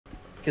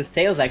Because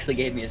Tails actually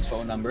gave me his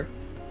phone number.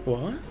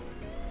 What?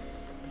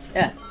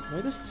 Yeah.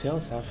 Why does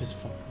Tails have his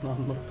phone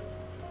number?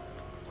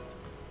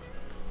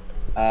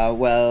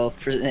 Well,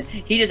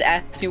 he just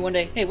asked me one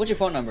day, hey, what's your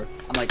phone number?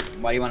 I'm like,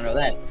 why do you want to know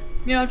that?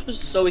 You know,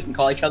 just so we can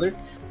call each other.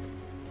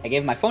 I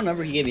gave him my phone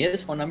number, he gave me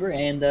his phone number,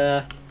 and,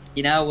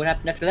 you know what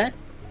happened after that?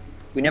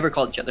 We never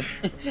called each other.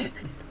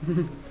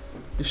 You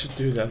should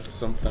do that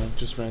sometime,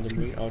 just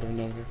randomly, out of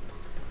nowhere.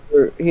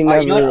 He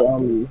never, you know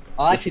what?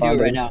 I'll actually do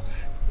it right now.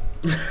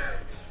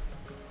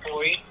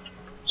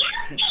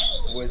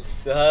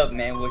 What's up,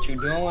 man? What you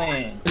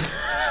doing?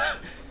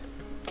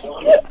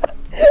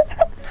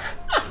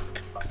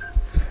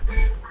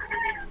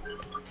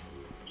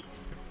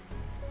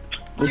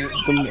 You're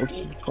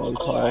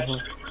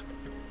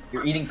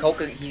eating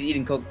He's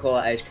eating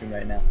Coca-Cola ice cream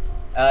right now.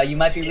 You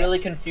might be really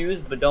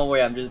confused, but don't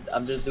worry. I'm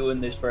just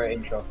doing this for an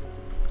intro.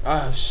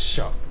 Ah,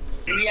 shut.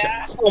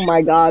 Yeah. Oh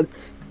my god,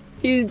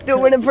 he's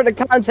doing it for the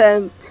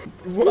content.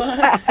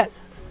 What?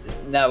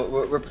 No,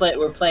 we're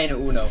playing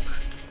Uno.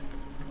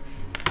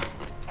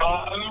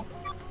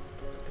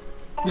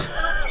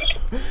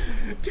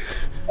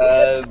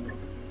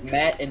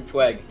 Matt and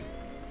Trewg.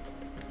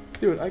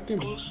 Dude, I can.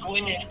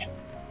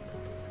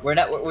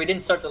 We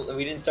didn't start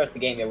the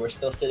game yet. We're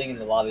still sitting in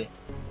the lobby.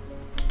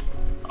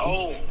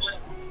 Oh.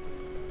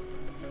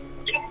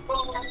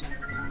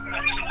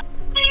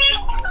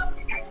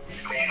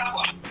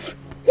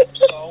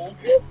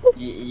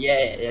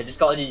 Yeah. I just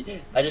called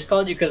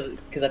you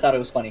because I thought it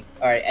was funny.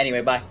 All right.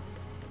 Anyway, bye.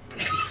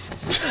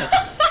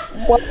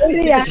 Why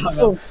the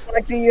actual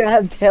fuck do you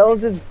have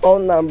Tails'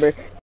 phone number?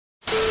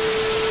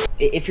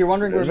 If you're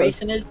wondering where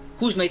Mason is,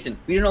 who's Mason?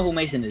 We don't know who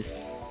Mason is.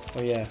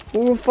 Oh yeah.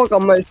 Who the fuck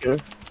am I?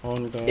 Oh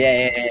god.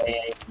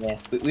 Yeah.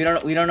 We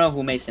don't know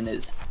who Mason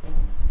is.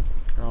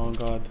 Oh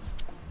god.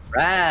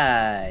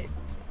 Right.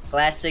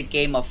 Classic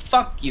game of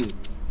fuck you.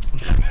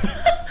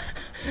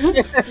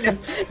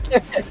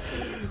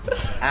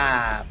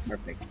 Ah,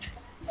 perfect.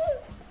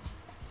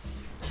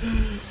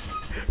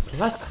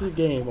 Classic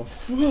game of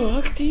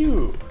fuck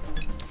you.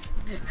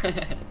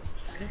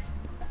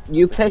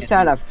 You placed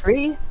out a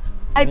 3?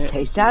 I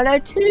placed out a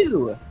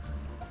 2.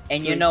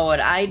 And you know what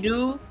I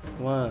do?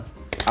 What?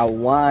 A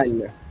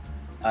 1.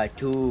 A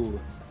 2.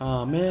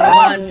 Oh man.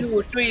 1,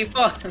 2, 3,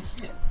 4.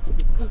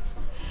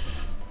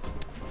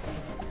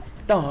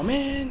 Oh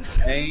man.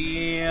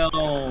 Damn.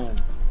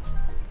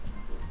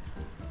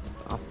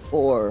 A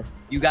 4.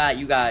 You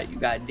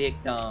got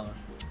dicked on.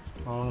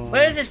 Oh.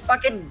 What is this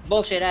fucking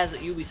bullshit ass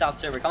Ubisoft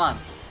server? Come on,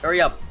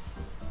 hurry up.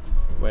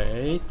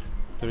 Wait.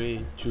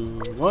 3, 2,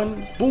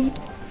 1. Boom.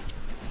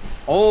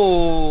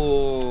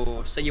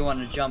 Oh, so you want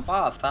to jump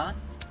off, huh?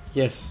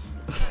 Yes.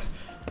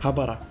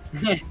 Habara.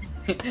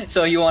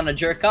 So you want to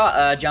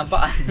jump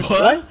off?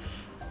 What?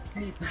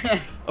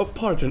 Oh,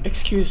 pardon.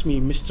 Excuse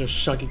me, Mr.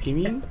 Shuggy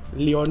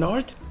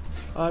Leonard.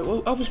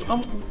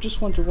 I'm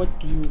just wondering what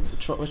you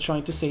were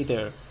trying to say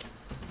there.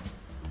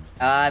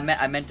 I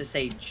meant to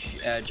say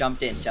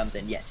jumped in.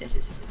 Yes.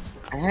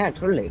 Yeah,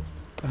 totally.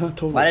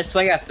 Totally. Why does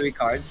Trewg have 3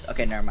 cards?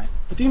 Okay, never mind.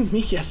 What do you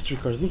mean he has 3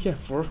 cards? He have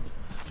 4.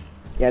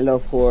 Yellow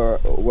for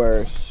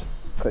worse,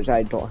 because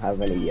I don't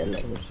have any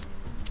yellows.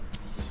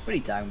 What are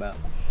you talking about?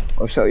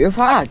 Oh, so you're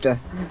fat.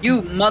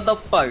 You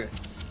motherfucker.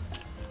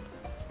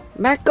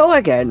 Matt, go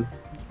again.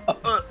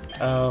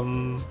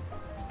 Oh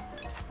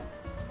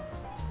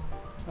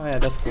yeah,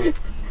 that's cool.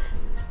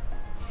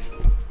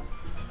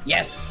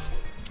 Yes.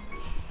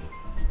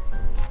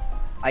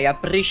 I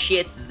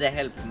appreciate the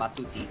help,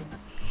 Matuti.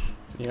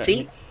 Yeah,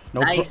 See?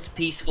 no nice,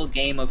 peaceful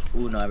game of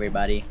Uno,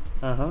 everybody.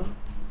 Uh-huh.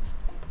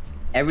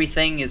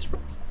 Everything is...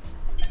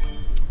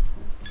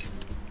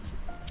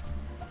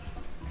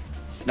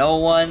 No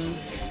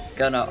one's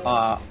gonna...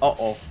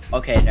 uh-oh.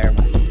 Okay, never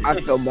mind. I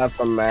feel bad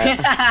for Matt.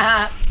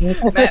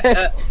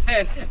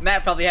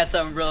 Matt probably had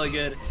something really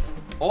good.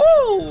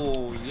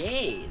 Oh,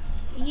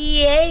 yes.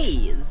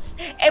 Hey,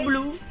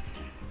 blue.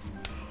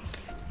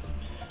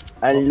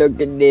 And look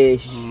at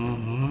this.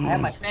 I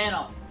have my fan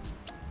on.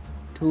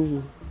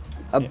 2.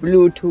 A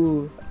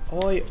Bluetooth.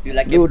 Oi, You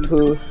like it?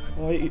 Bluetooth.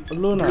 oi,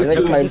 Luna, You like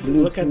look my at this.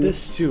 Look at Bluetooth?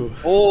 this too.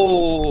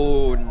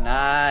 Oh,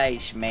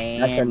 nice,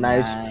 man. That's a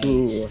nice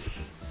 2.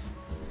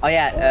 Oh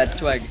yeah,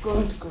 Trewg.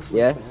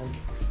 Yeah.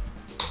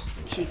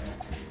 Shit.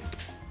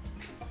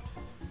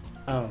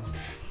 Oh.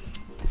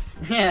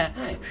 Yeah.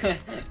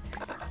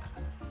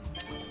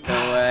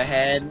 Go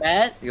ahead,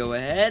 Matt. Go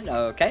ahead.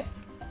 Okay.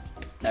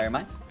 Never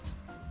mind.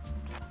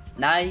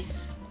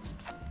 Nice,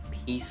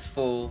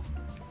 peaceful,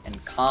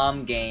 and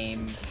calm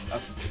game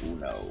of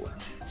Uno.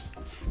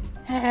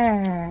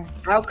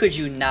 How could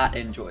you not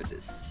enjoy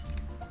this?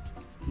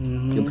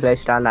 You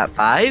placed on that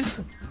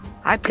 5?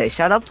 I placed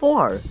on a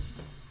 4.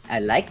 I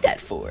like that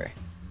 4.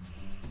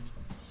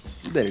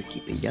 You better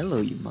keep it yellow,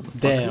 you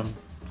motherfucker.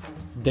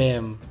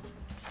 Damn.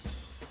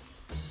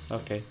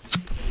 Okay.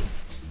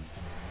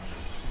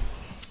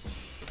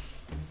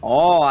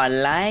 Oh, I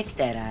like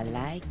that. I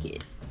like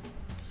it.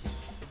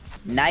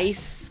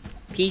 Nice,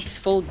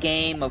 peaceful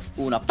game of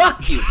Uno.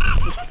 Fuck you!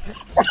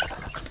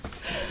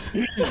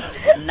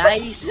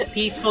 Nice,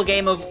 peaceful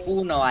game of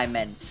Uno, I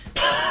meant.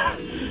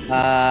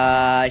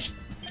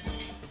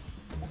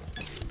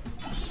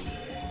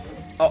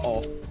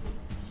 Uh-oh.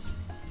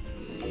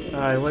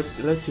 Alright,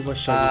 let's see what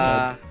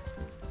Shuggy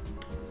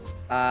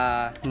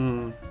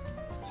had.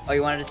 Oh,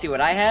 you wanted to see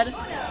what I had?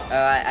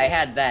 I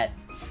had that.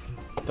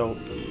 Dope.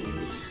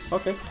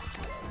 Okay.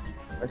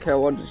 Okay,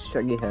 what does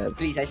Shuggy have?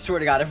 Please, I swear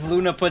to God, if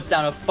Luna puts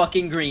down a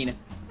fucking green.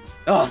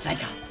 Oh, thank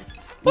God.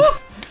 Woo!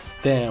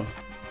 Damn.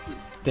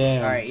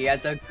 Alright, he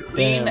has a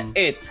green Damn.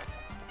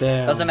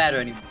 Damn. Doesn't matter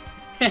anymore.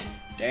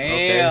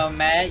 Damn, okay.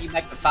 Man, you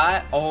make the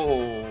 5?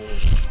 Oh.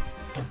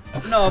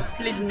 No,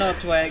 please no,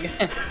 Trewg.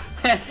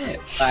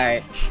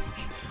 Alright.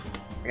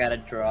 I gotta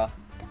draw.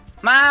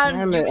 Man!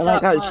 Damn it, I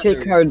got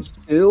shit cards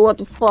too? What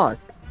the fuck?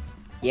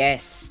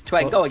 Yes.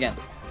 Trewg, go again.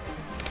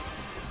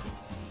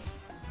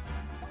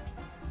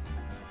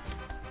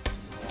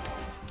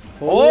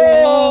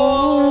 Oh!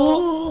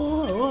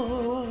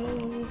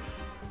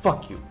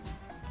 Fuck you.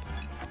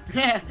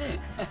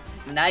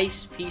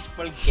 Nice,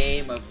 peaceful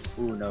game of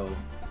Uno.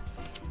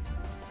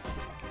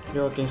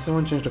 Yo, can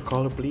someone change the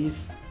color,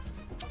 please?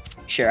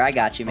 Sure, I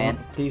got you, man.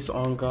 Please,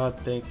 on God,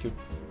 thank you.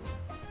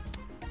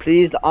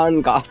 Please,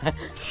 on God.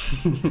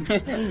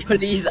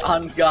 Please,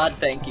 on God,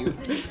 thank you.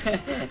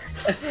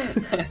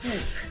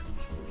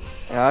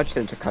 Yeah, I'll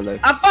change the color.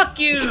 Ah, fuck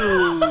you!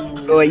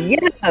 Oh,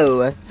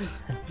 yellow!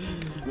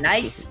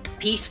 Nice,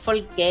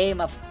 peaceful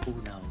game of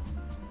Uno.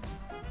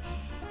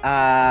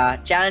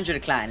 Challenge or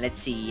decline? Let's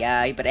see.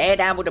 You put A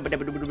down,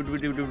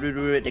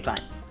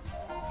 decline.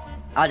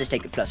 I'll just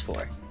take the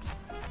 +4.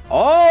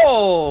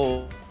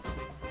 Oh!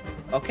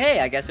 Okay,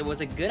 I guess it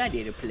was a good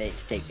idea to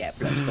take that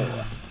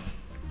 +4.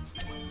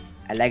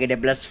 I like it a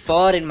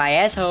 +4 in my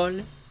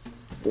asshole.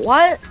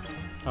 What?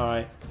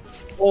 Alright.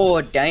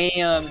 Oh,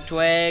 damn,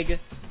 Trewg.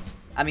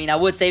 I mean, I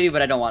would save you,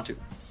 but I don't want to.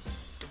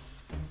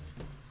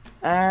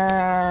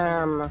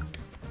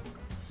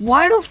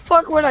 Why the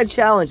fuck would I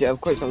challenge it? Of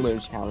course I'm gonna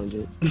challenge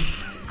it.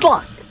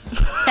 Fuck!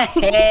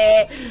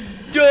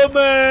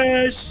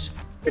 Dumbass!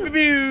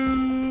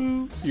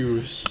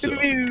 You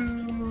suck.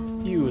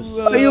 You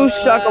suck. Oh, you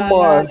suck a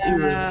more.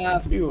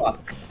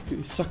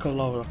 You suck a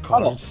lot of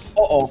cards.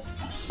 Uh-oh.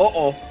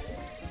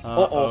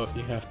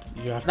 You have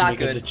to Not make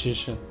good. a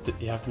decision.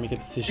 You have to make a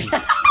decision.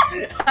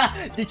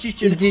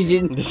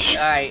 Decision.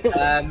 Alright,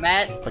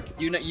 Matt,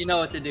 you know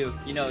what to do.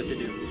 You know what to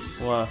do.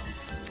 What?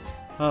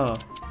 Oh.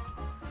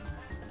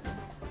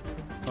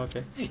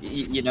 Okay.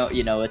 You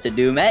know what to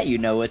do, Matt. You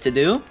know what to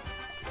do.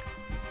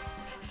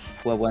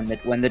 Well, when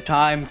the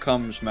time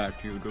comes, Matt,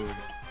 you do it.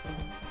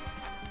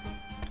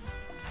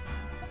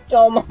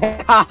 Oh my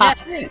god.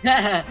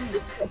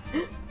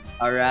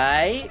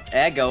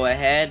 Alright, go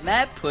ahead,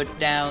 Matt. Put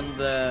down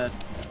the.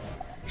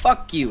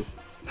 Fuck you.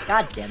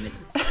 God damn it.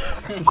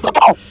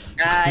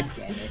 God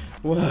damn it.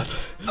 What?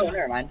 Oh,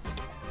 never mind.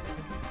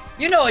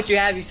 You know what you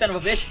have, you son of a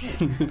bitch.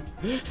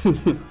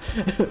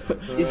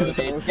 Put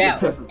it down.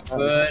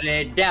 Put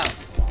it down.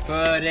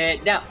 Put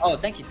it down. Oh,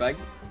 thank you, Trewg.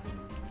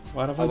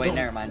 What if Oh, I wait, don't?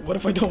 never mind. What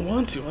if I don't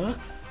want to, huh?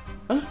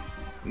 Huh?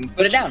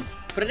 Put it down.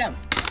 Put it down.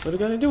 What are you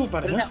gonna do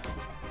about Put it, it huh? down.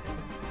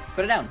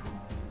 Put it down.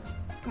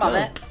 Come on, No.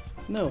 Matt.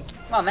 No.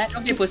 Come on, Matt.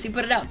 Don't be a pussy.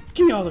 Put it down.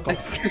 Give me all the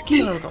cards. Give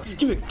me all the cards.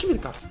 Give me the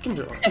cards. Give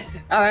me the cards.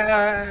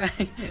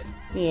 Alright.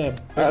 Yeah.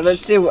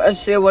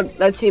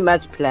 Let's see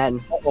Matt's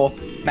plan. Uh-oh.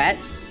 Matt?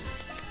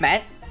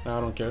 I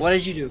don't care. What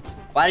did you do?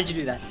 Why did you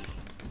do that?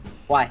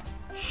 Why?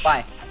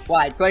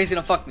 Trewg's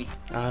gonna fuck me.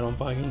 I don't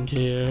fucking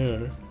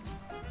care.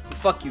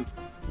 Fuck you.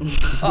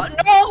 Oh,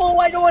 no!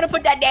 I don't want to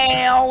put that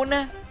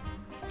down!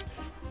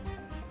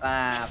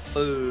 Ah,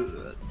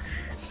 fuck.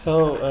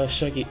 So,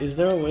 Shuggy, is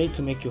there a way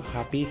to make you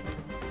happy?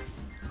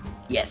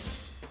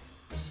 Yes.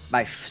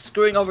 By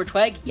screwing over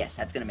Trewg? Yes,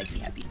 that's gonna make me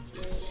happy.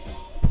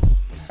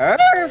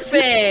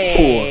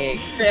 Perfect!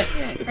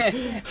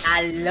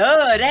 I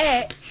love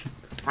that!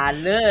 I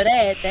love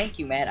that! Thank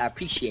you, man. I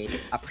appreciate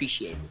it. I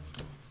appreciate it.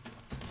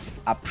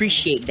 I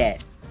appreciate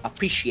that. I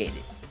appreciate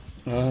it.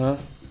 Uh-huh.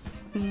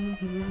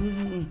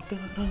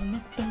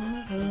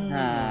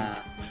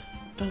 Ah.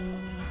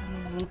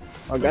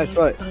 Oh, guess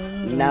what?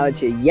 Now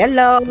it's a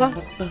yellow.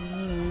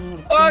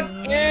 Fuck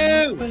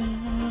you!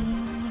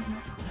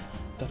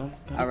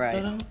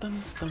 Alright.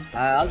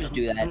 I'll just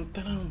do that.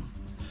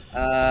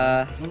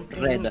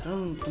 Red.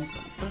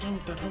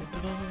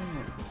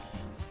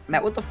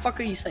 Matt, what the fuck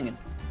are you singing?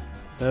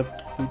 The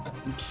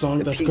song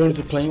that's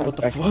currently playing, what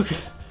the fuck?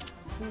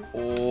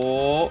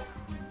 Oh.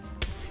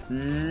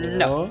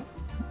 No. Oh.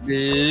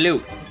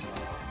 Blue.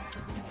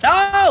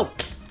 No!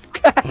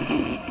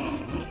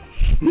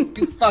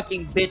 You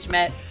fucking bitch,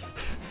 Matt.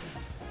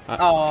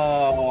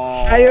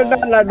 Oh. You're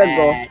not allowed to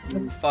go. Matt,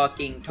 you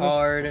fucking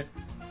tard.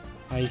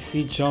 I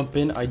see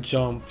jumping, I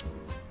jump.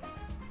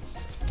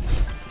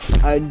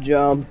 I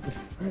jump.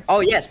 Oh,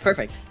 yes,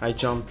 perfect. I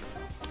jump.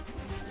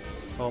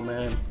 Oh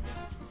man.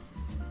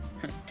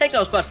 Take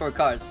those +4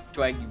 cards,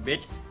 Trewg, you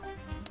bitch.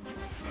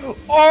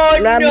 Oh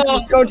Nah,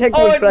 no! go take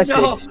Oh those plus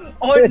no! six.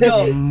 Oh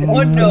no!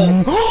 Oh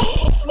no! No!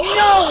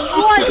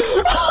 What?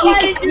 Why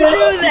did you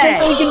do that?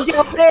 We can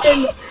jump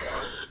in.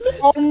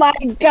 Oh my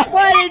god!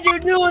 Why did you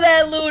do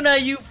that, Luna?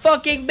 You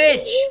fucking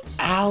bitch!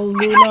 Al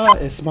Luna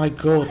is my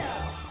goat.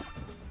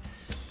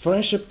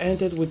 Friendship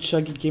ended with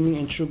Shuggy Gaming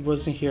and Trewg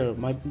wasn't here.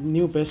 My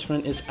new best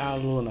friend is Al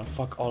Luna.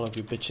 Fuck all of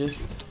you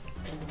bitches.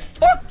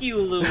 Fuck you,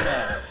 Luna!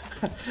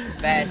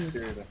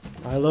 Bastard.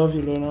 I love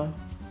you, Luna.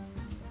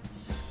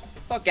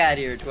 Fuck out of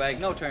here, Twag.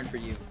 No turn for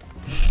you.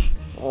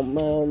 Oh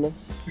man.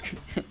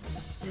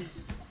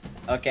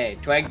 Okay,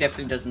 Twag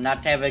definitely does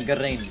not have a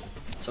green.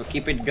 So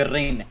keep it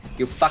green,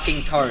 you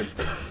fucking tard.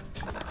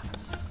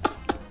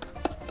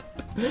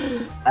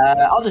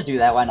 I'll just do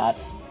that, why not?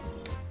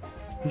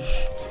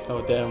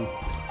 Oh damn.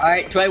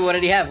 Alright, Twag, what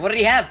did he have? What did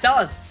he have? Tell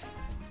us!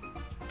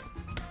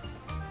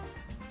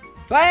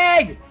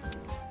 Twag!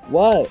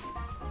 What?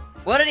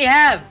 What did he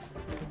have?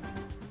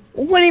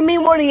 What do you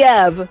mean? What do you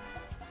have?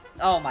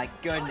 Oh my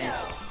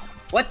goodness.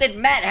 What did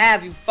Matt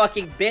have, you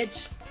fucking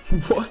bitch?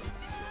 What?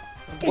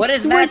 What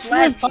is Matt's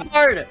last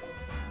card?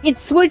 It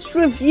switched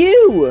with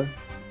you.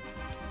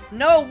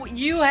 No,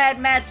 you had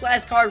Matt's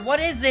last card. What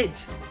is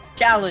it?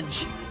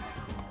 Challenge.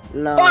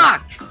 No.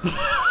 Fuck!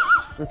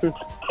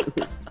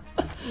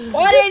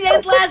 What is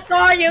his last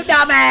card, you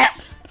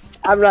dumbass?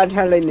 I'm not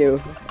telling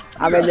you.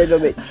 I'm a little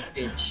bit.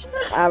 Bitch.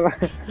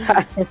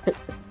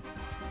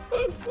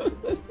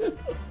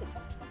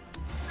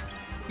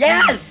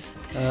 Yes!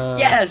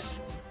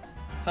 Yes!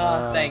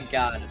 Oh, thank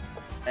God.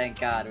 Thank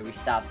God. We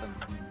stopped him.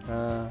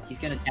 He's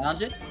gonna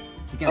challenge it?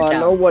 He's gonna I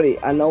challenge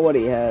know what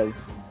he has.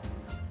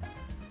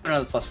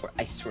 Another +4.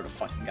 I swear to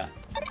fucking God.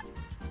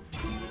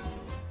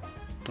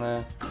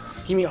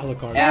 Give me all the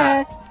cards.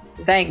 Yeah.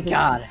 Thank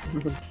God.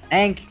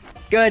 Thank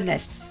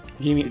goodness.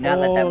 Give me Do not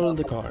let that all go.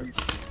 the cards.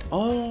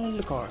 All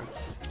the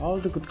cards. All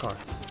the good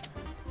cards.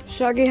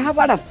 Shuggy, how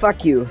about I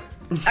fuck you?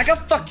 I go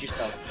fuck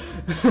yourself.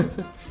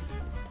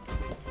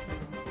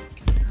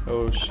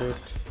 Oh shit.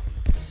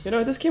 You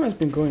know, this game has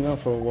been going on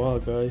for a while,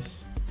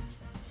 guys.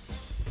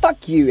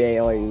 Fuck you,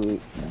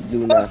 alien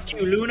Luna. Fuck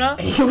you, Luna.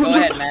 Go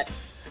ahead, Matt.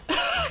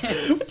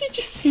 What did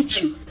you say,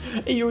 True?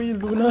 Ayoy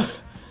Luna?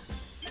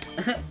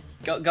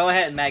 Go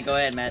ahead, Matt. Go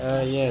ahead,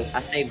 Matt. Yes.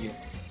 I saved you.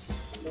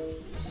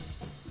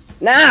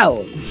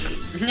 Now!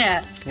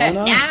 Yeah. Why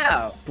not?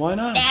 No. Why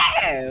not?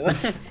 No.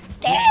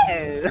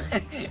 No.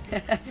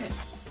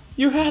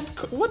 You had.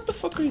 What the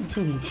fuck are you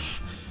doing?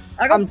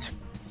 I go.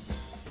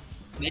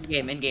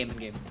 In game.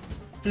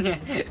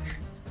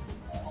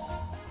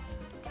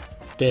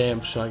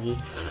 Damn, Shuggy.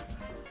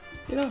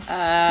 You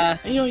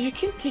know, you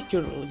can take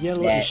your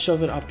yellow and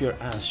shove it up your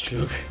ass,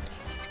 True.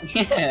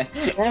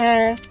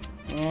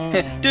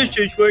 This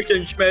is worse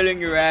than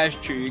smelling your ass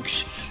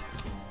cheeks.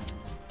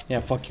 Yeah,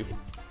 fuck you.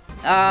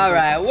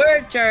 Alright,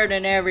 we're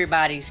turning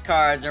everybody's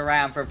cards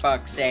around for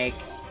fuck's sake.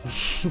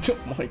 Oh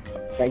my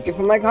god. Thank you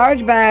for my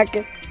cards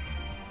back.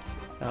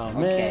 Oh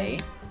man. Okay.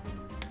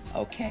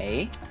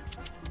 Okay.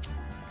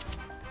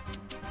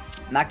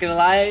 Not gonna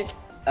lie,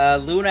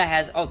 Luna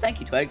has. Oh, thank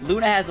you, Twig.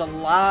 Luna has a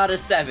lot of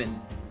 7.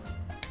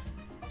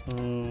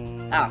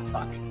 Ah,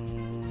 fuck.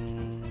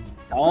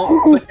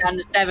 Don't put down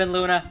the 7,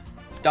 Luna.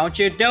 Don't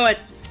you do it.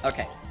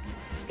 Okay.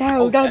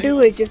 No, Okay. don't do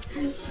it.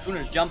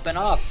 Luna's jumping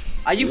off.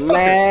 Are you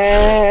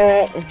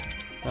fucking?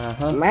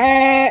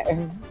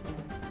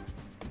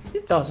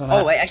 It doesn't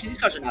Oh wait, actually these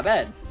cards are not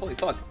bad. Holy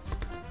fuck.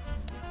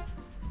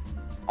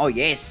 Oh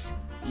yes.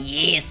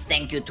 Yes,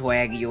 thank you,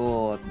 Twig,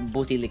 your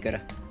booty liquor.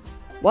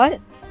 What?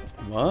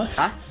 What?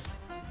 Huh?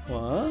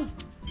 What?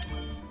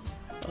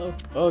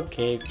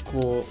 Okay,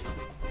 cool.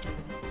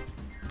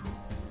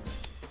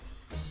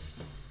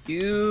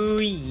 You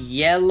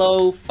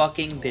yellow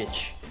fucking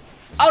bitch.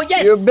 Oh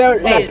yes! You're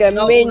built Hey, like a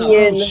no,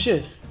 minion. Oh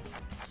shit.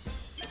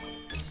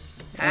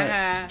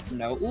 Haha.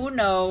 No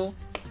uno.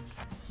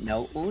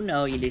 No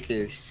uno, you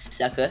little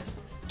sucker.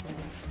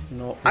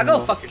 No. I go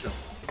no. fuck yourself.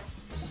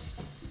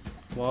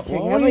 What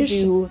How were would you?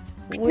 you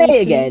what were play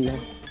you saying? again?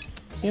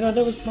 You know,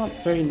 that was not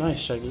very nice,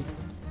 Shuggy.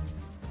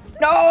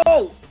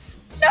 No!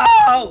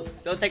 No!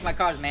 Don't take my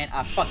cards, man.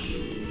 Ah, fuck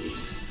you.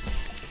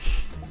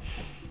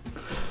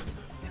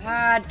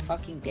 God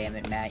fucking damn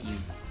it, Matt, you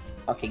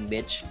fucking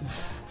bitch.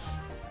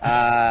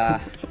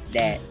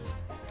 That.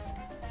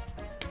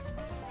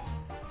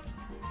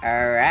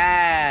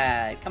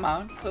 Alright. Come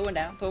on. Put one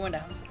down. Put one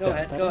down. Go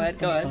ahead. Go ahead.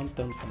 Go ahead.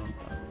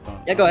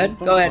 Yeah, go ahead.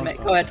 Go ahead, mate.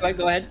 Go ahead, Dwight.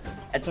 Go ahead.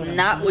 That's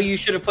not what you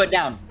should have put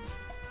down.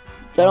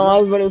 Turn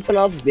off anything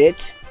else,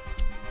 bitch.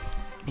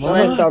 Well,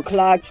 Let's our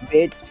clocks,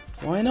 bitch.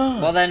 Why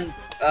not? Well then,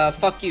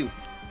 fuck you.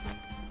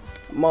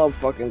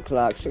 Motherfucking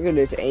clocks. Look at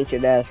this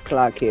ancient ass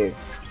clock here.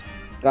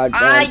 Ah,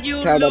 Goddamn,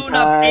 you turn the Luna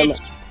time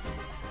bitch!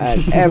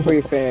 and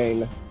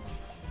everything.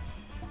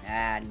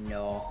 Ah,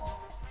 no.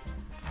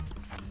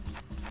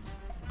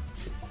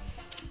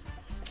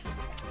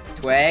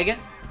 Twig,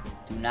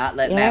 do not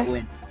let Matt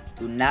win.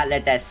 Do not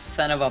let that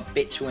son of a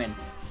bitch win.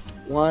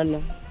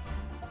 One.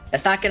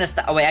 That's not gonna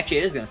stop. Oh wait, actually,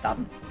 it is gonna stop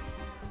him.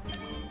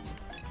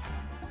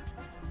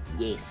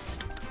 Yes.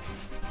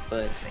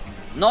 Perfect.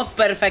 Not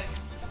perfect.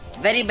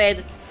 Very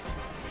bad.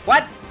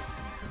 What?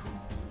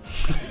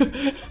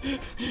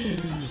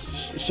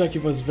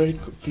 Shuggy was very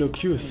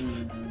focused.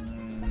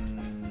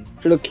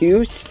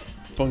 Flocused?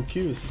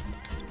 Confused.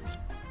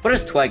 What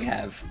does Tweg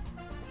have?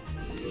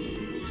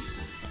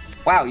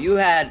 Wow, you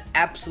had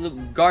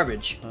absolute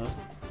garbage. Huh?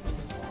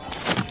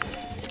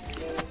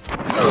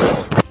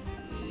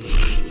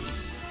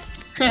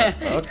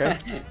 Okay.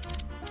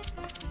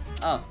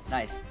 Oh,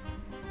 nice.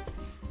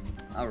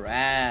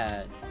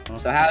 Alright.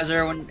 So how's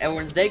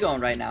everyone's day going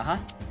right now, huh?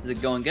 Is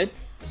it going good?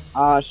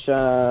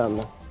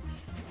 Awesome.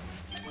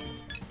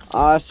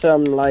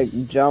 Awesome like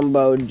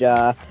Jumbo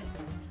Jaw.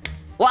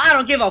 Well, I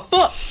don't give a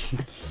fuck!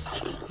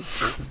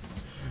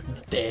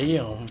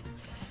 Damn.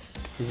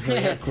 He's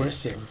very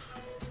aggressive.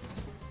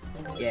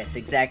 Yes,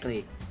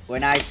 exactly.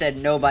 When I said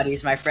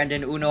nobody's my friend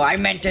in Uno, I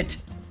meant it!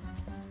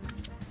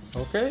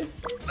 Okay.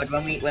 But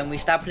when we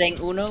stop playing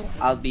Uno,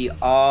 I'll be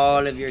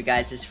all of your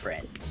guys'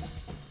 friends.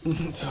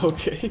 It's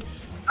okay.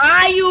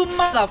 Ah, you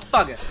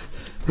motherfucker!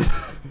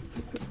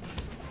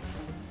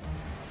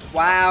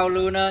 Wow,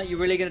 Luna, you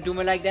really gonna do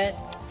me like that?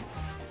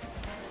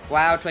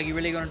 Wow, Twig, you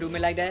really gonna do me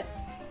like that?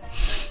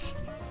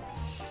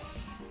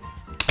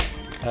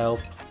 Help.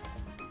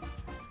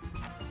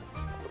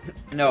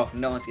 No,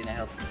 no one's gonna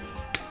help.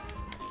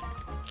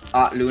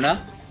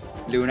 Luna?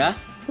 Luna?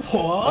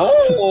 What?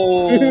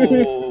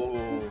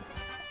 Oh!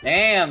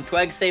 Damn,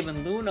 Twig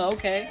saving Luna,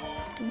 okay.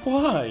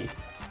 Why?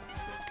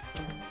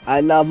 I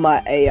love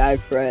my AI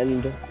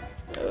friend.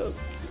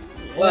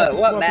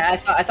 What, man?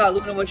 I thought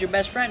Luna was your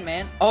best friend,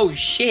 man. Oh,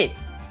 shit.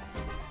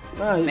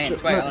 Nah, Man,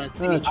 Twig,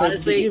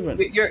 honestly,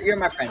 you're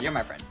my friend, you're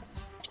my friend.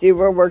 See,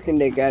 we're working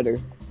together.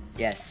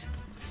 Yes.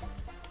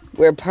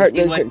 We're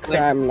partners what- in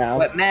crime now.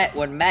 What Matt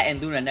and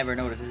Luna never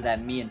notice is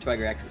that me and Twig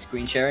are actually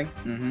screen sharing.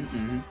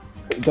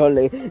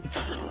 Totally.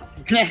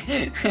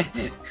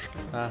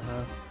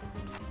 Uh-huh.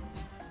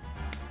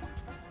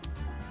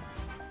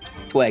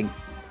 Twig,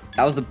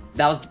 that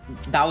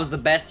was the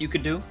best you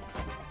could do.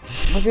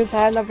 Because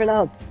I had nothing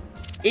else.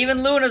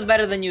 Even Luna's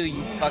better than you,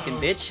 you fucking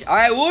bitch. All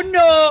right,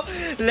 Uno,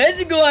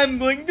 let's go. I'm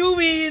going to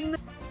win.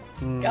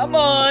 Come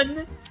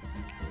on.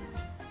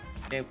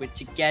 Okay,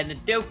 what you gonna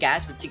do,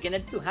 guys? What you gonna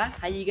do, huh?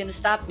 How you gonna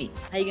stop me?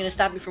 How you gonna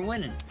stop me from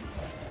winning?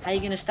 How you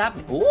gonna stop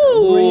me?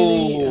 Ooh,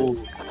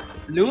 Really?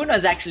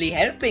 Luna's actually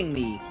helping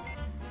me.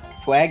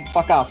 Twig,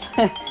 fuck off.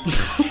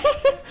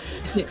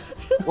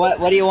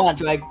 What do you want,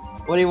 Twig?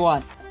 What do you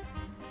want?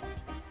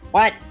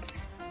 What?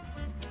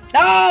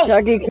 No!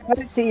 Shuggy, can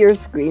I see your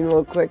screen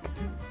real quick?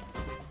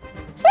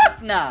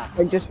 Fuck nah.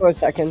 Like, just for a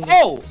second.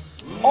 Oh!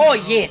 Oh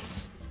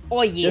yes!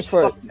 Oh yes! Just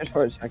for Fuck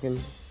a second.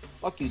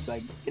 Fuck you,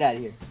 Twig. Get out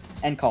of here.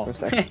 End call. For a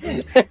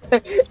second.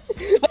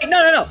 Wait,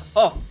 no.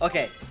 Oh,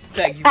 okay.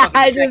 Twig, you fucking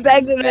I just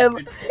exited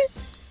him.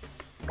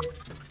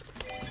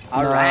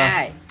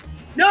 Alright.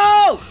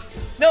 No!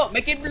 No,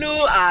 make it blue.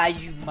 Ah,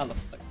 you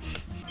motherfucker.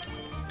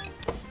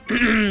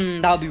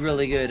 That'll be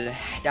really good.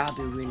 That'll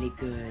be really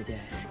good.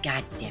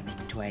 God damn it,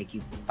 Twig,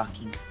 you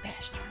fucking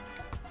bastard.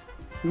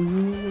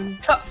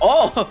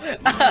 Oh!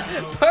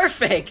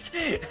 Perfect!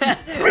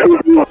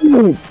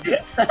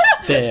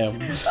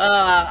 Damn.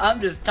 I'm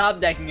just top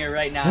decking it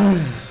right now.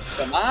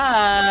 Come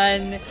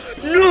on!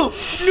 No!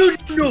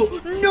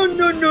 No!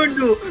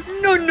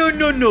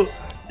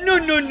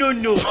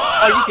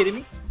 Are you kidding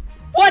me?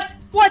 What?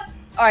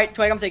 Alright,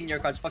 Twig, I'm taking your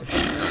cards. Fuck.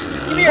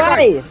 Give me your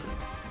cards.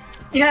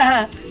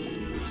 Yeah.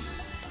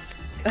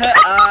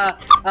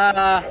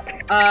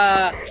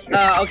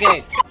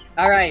 Okay.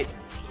 Alright.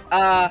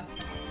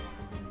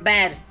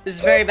 Bad. This is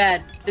very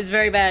bad.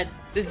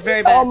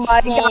 Oh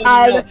my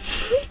god.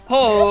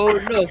 Oh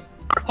no.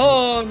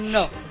 Oh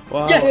no.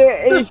 Wow. Yes.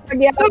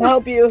 Shuggy, I'll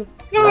help you.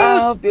 I'll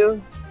help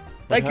you.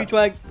 Thank you,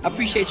 Twig. I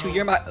appreciate you.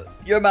 You're my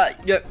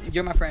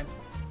friend.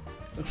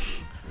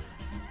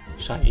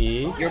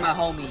 Shuggy. You're my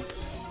homie.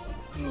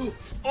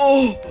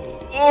 Oh.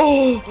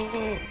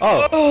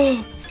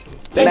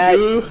 Thank Matt.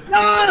 you.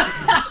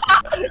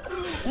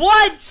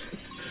 What?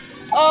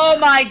 Oh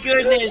my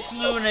goodness,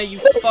 Luna, you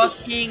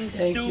fucking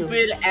Thank you.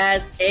 stupid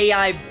ass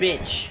AI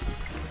bitch.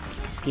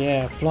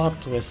 Yeah,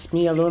 plot twist.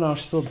 Me and Luna are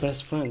still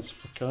best friends,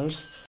 of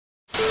course.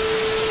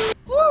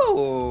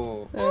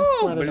 Ooh. What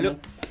a Blue.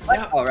 minute.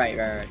 What? Oh, right.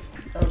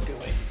 Okay,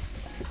 wait.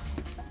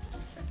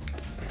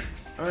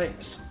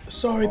 Alright,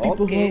 sorry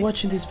people who Okay. are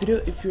watching this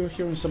video. If you're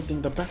hearing something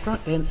in the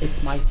background, then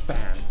it's my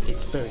fan.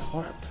 It's very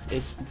hard.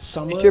 It's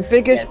summer. It's your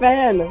biggest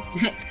fan.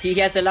 He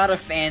has a lot of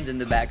fans in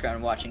the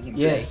background watching him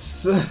play.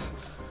 Yes.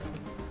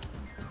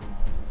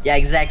 Yeah,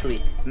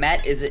 exactly.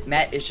 Matt is a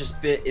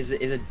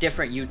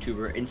different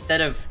YouTuber. Instead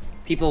of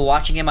people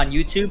watching him on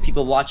YouTube,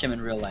 people watch him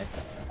in real life.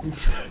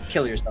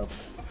 Kill yourself.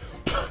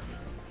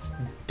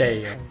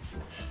 Damn.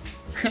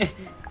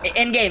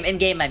 In game.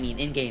 I mean,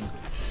 in game.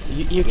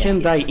 You can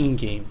die in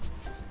game.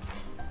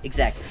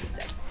 Exactly.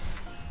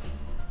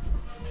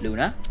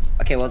 Luna?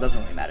 Okay, well, it doesn't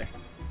really matter.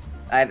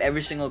 I have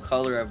every single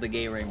color of the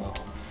gay rainbow.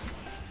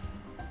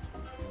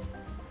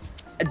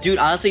 Dude,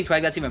 honestly,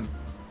 Twig, that's even...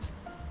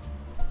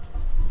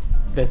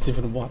 That's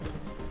even what?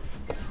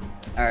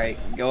 Alright,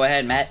 go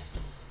ahead, Matt.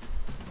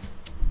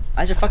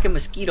 Why's there a fucking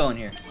mosquito in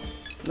here?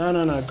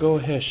 No. Go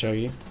ahead,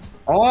 Shuggy.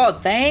 Oh,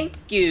 thank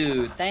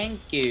you.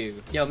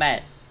 Yo,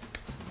 Matt,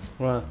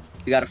 What?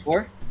 you got a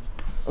 4?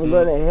 I'm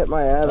gonna hit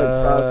my head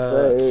across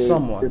the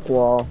somewhat. brick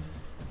wall.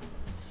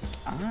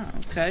 Ah,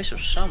 okay, so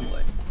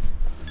somewhat.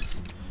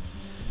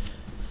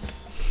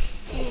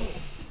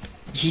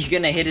 He's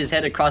gonna hit his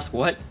head across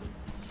what?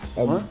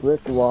 A What?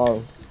 brick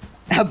wall.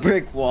 A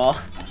brick wall.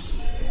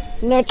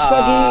 Not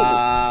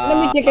Shuggy. Let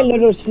me take a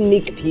little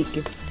sneak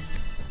peek.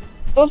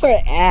 Those are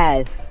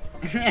ass.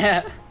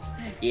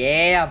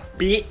 Yeah,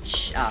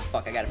 bitch. Ah,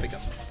 fuck, I gotta pick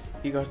up.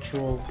 He got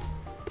trolled.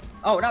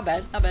 Oh, not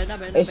bad, not bad, not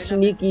bad. A Not bad,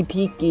 sneaky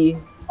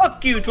peeky.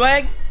 Fuck you,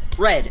 Twag.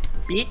 Red,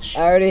 bitch.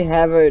 I already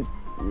have it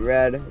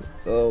red,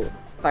 so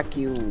fuck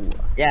you.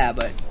 Yeah,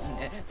 but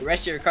the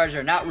rest of your cards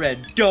are not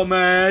red,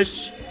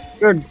 dumbass.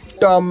 You're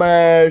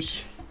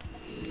dumbass.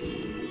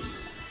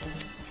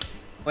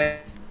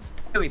 Wait,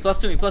 plus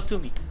two me, plus two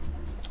me.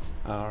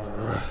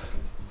 Arrgh.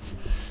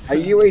 Are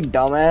you a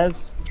dumbass?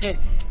 What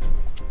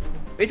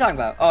are you talking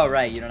about? Oh,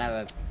 right, you don't have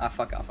a... Ah,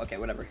 fuck off. Okay,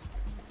 whatever.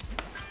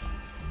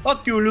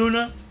 Fuck you,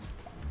 Luna.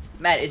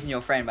 Matt isn't your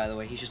friend, by the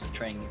way. He's just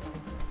betraying you.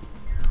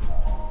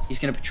 He's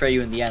gonna betray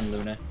you in the end,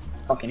 Luna.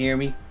 Fucking hear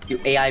me? You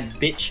AI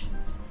bitch.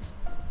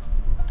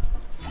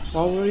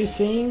 What were you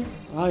saying?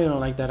 Oh, you don't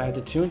like that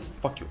attitude?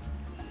 Fuck you.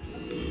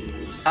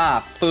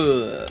 Ah,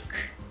 fuck.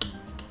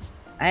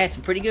 I had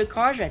some pretty good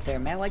cards right there,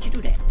 man. Why'd you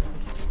do that?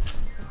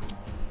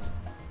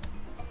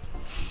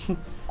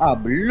 Ah,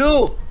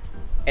 blue.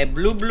 A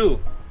blue.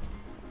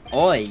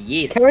 Oh,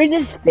 yes. Can we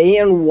just stay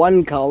in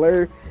one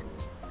color?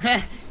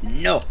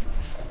 No.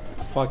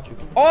 Fuck you.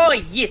 Oh,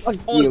 yes. Fuck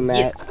Oh, you, Matt.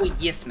 yes. Oh,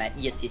 yes, Matt.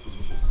 Yes.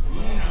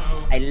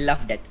 I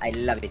love that. I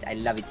love it. I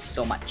love it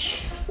so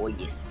much. Oh,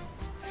 yes.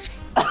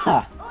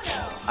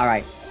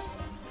 Alright.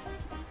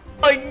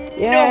 Oh, no.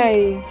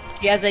 Yay!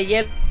 He has a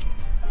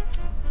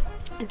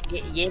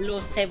yellow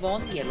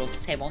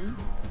 7.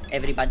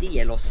 Everybody,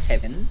 yellow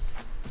 7.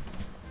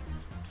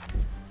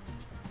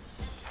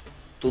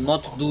 Do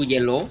not do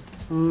yellow.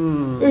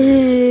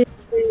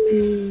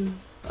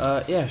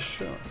 Yeah,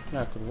 sure.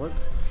 That could work.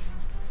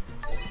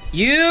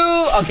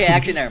 You okay?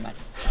 Actually, never mind.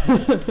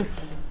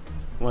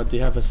 What, do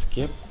you have a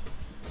skip?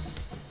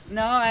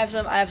 No, I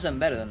have some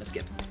better than a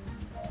skip.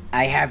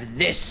 I have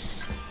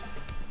this.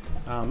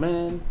 Oh,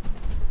 man.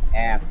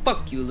 Yeah,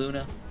 fuck you,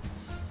 Luna.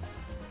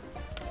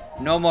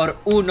 No more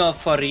Uno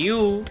for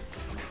you.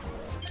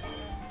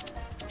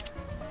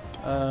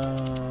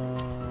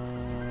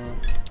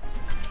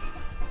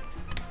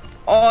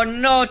 Oh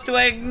no,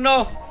 Twig,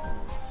 no.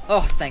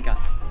 Oh, thank God.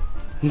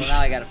 Well, now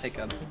I gotta pick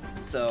up.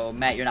 So,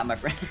 Matt, you're not my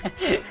friend.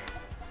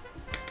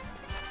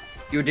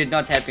 You did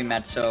not help me,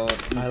 Matt, so...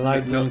 I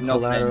like doing no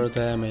collateral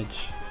plan.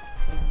 damage.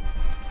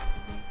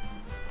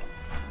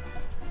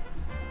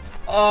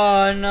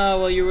 Oh no,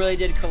 well you really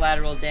did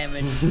collateral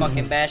damage,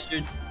 fucking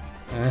bastard.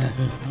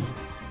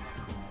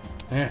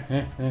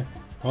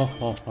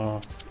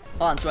 Hold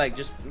on, Swag,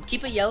 just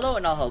keep it yellow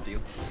and I'll help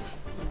you.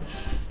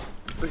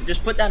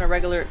 Just put down a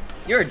regular...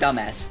 You're a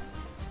dumbass.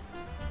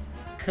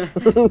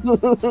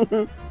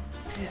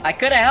 I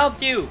could've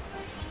helped you!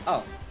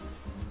 Oh.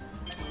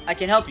 I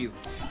can help you.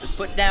 Just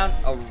put down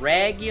a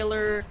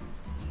regular...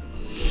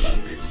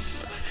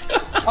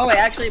 Oh wait,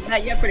 actually,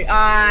 Matt, you're pretty...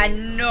 Ah,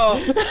 no!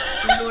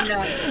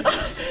 Luna!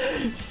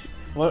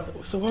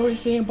 What? So what were you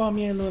saying about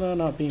me and Luna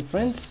not being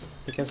friends?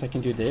 Because I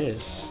can do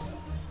this.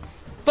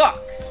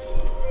 Fuck!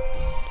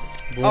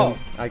 Boom. Oh.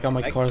 I got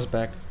my cars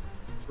back.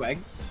 Swag.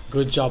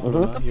 Good job,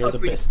 Luna. You're the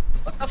best.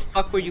 What the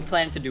fuck were you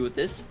planning to do with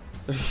this?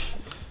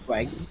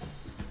 Swag.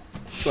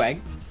 You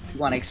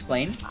wanna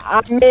explain?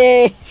 I'm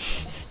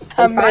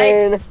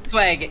in.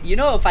 Swag, you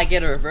know if I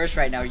get a reverse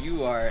right now,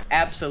 you are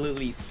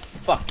absolutely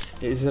fucked.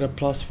 Is it a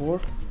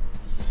 +4?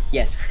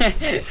 Yes.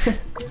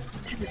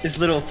 This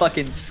little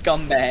fucking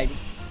scumbag.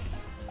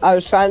 I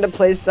was trying to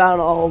place down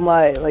all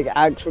my like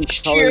actual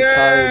colored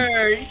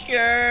cards.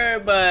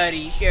 Sure,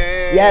 buddy,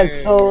 sure. Yeah,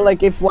 so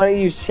like if one of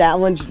you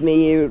challenged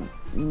me, you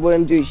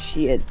wouldn't do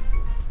shit.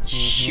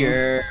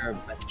 Sure,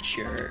 but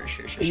sure.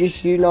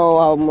 Because you know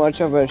how much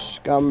of a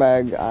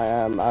scumbag I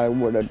am, I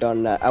would have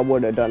done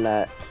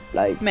that.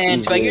 Like,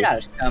 Man, Twig, easily. you're not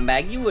a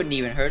scumbag. You wouldn't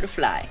even hurt a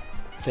fly.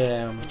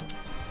 Damn.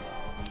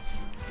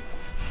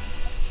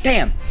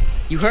 Damn,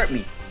 you hurt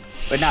me,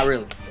 but not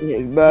really.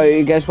 Yeah,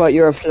 but guess what?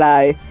 You're a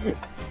fly.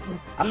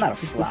 I'm not a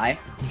fly.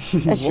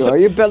 Yeah, sure,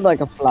 you're built like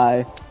a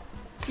fly.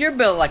 You're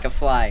built like a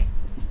fly.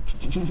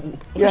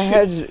 Your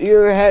head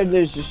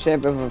is the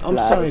shape of a fly. I'm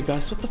sorry,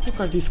 guys. What the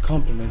fuck are these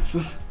compliments?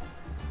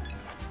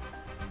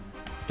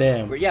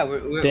 Damn.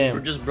 We're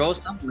just bros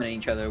complimenting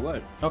each other.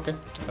 What? Okay.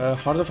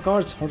 Heart of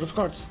cards.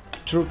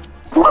 True.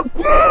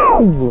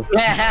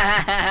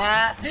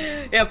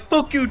 Yeah,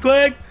 fuck you,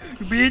 Twig,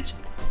 you bitch.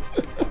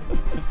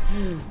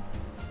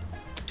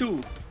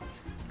 2.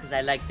 Because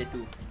I like the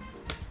 2.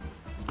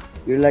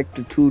 You like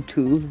the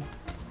tutu.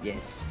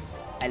 Yes.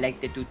 I like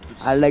the 2.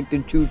 I like the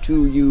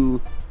tutu. You.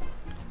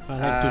 I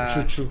like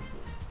the choo-choo.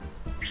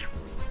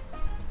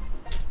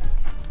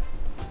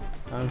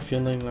 I'm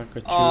feeling like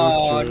a choo-choo.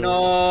 Oh,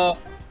 no.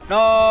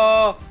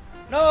 No.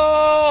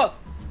 No.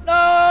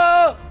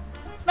 No.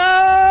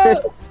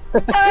 No. No.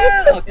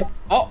 Okay.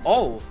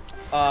 Oh.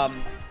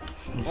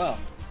 Well.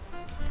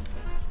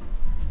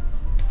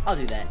 I'll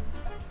do that.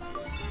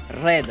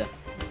 Red.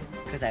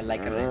 Because I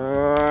like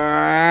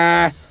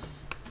red.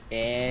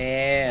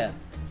 Yeah.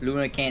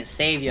 Luna can't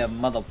save you,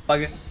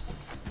 motherfucker.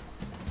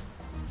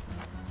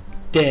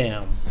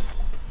 Damn.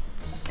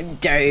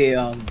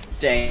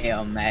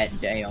 Damn,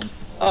 Matt, damn.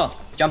 Oh,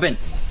 jump in.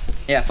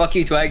 Yeah, fuck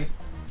you, Tweg.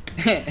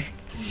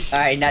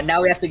 Alright,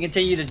 now we have to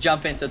continue to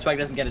jump in so Tweg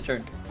doesn't get a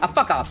turn. Ah,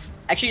 fuck off.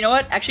 Actually, you know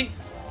what? Actually,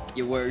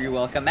 you're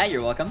welcome, Matt.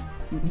 You're welcome.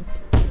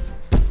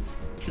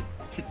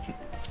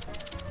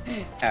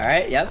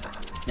 Alright, yep.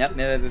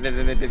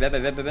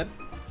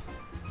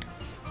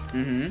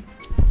 Mm-hmm.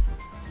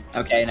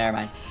 Okay, never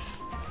mind.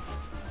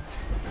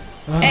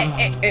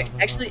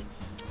 Actually,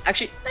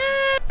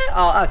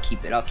 I'll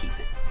keep it. I'll keep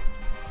it.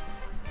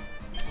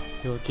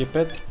 You'll keep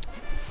it?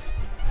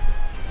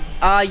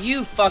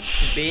 You fucking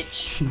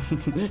bitch.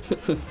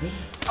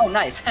 Oh,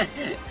 nice.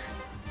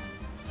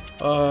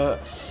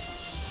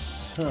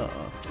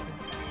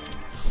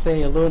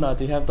 Say, Luna,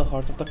 do you have the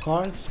heart of the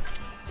cards?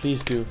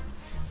 Please do.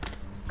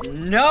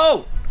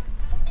 No!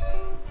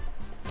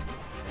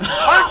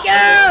 Fuck you!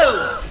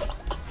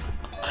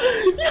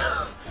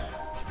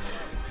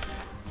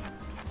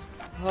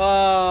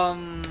 Oh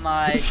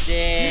my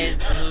days,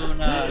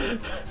 Luna.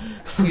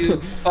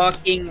 You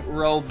fucking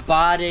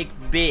robotic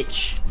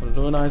bitch.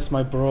 Luna is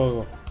my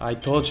bro. I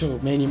told you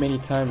many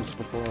times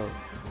before.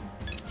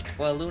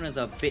 Well, Luna's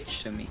a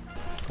bitch to me.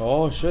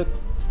 Oh shit.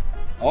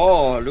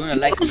 Oh, Luna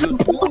likes blue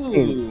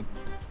too.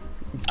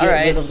 Get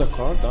Alright. rid of the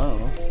card? I don't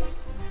know.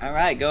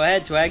 Alright, go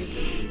ahead, Tweg.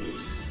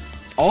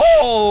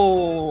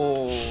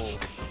 Oh!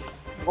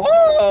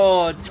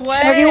 Oh, Shuggy,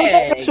 what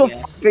the actual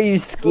Tweg! fuck are you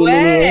scheming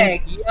here?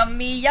 Tweg!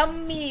 Yummy,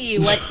 yummy!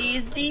 What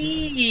is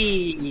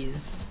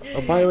this?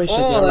 Oh, by the way,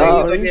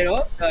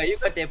 Shuggy, You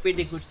got the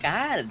pretty good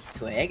cards,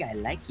 Tweg. I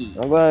like it.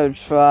 I'm gonna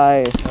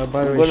try.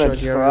 by the I'm way, gonna Shuggy, are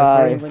you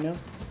try. recording right now?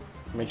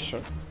 Make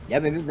sure. Yeah,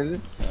 baby. Okay.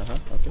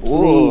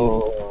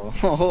 Oh.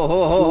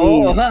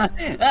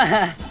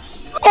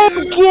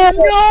 Thank you!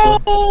 No!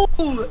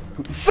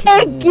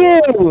 Thank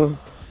you!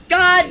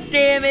 God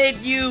damn it,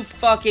 you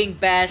fucking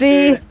bastard!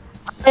 See?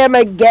 I am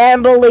a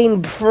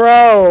gambling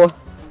pro.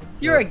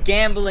 You're a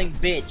gambling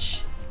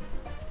bitch.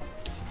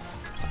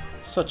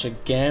 Such a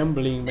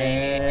gambling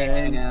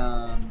man.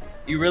 Damn.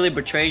 You really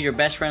betrayed your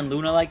best friend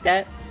Luna like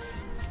that?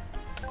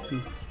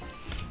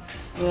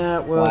 Yeah,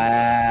 well,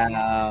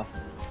 Wow.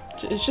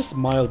 it's just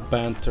mild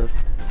banter.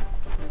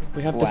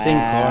 We have the same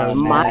cars,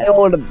 man.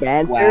 Mild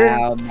banter?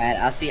 Wow, man.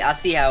 I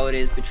see how it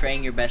is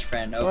betraying your best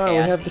friend. Okay, Wow, we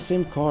I have see. the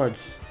same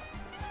cards.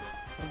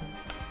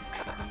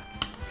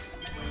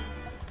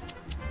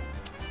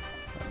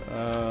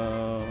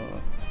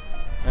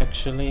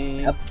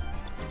 Actually... Yep.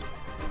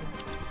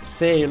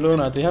 Say,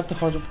 Luna, do you have the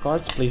heart of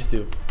cards? Please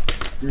do.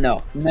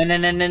 No.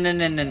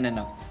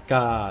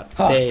 God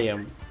Huh.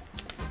 damn.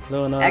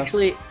 Luna.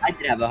 Actually, I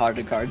did have the heart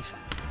of cards.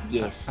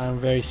 Yes. I'm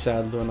very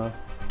sad, Luna.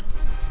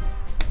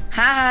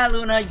 Haha,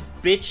 Luna, you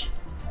bitch.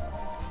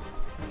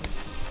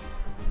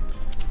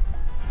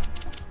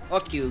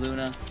 Fuck you,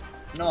 Luna.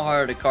 No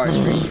heart of cards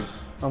for you.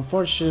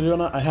 Unfortunately,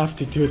 Luna, I have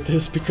to do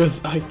this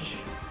because I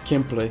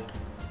can't play.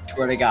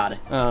 Swear to God.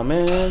 Oh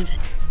man.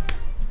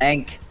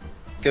 Thank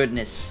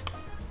goodness.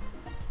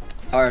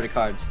 Heart of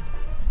cards.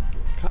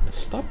 God,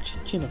 stop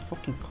changing the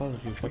fucking color,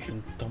 you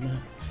fucking dumbass.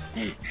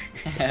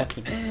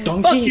 Fucking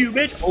donkey. Fuck you,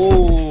 bitch.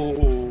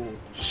 Oh.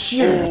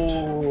 Shit.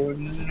 Oh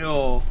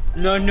no.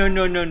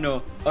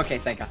 No. Okay,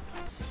 thank God.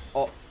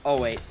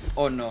 Oh wait.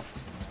 Oh no.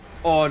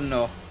 Oh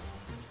no.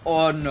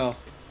 Oh no.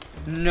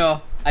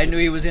 No. I knew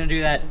he was gonna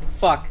do that.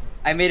 Fuck.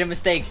 I made a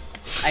mistake.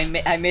 I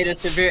made a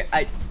severe.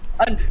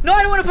 No,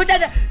 I don't want to put that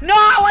down. No,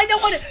 I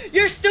don't want to.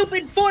 You're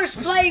stupid force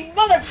playing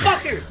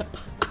motherfucker.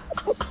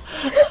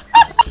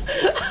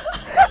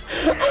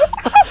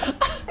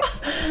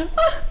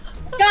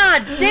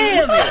 God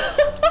damn it.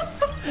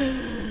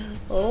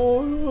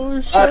 Oh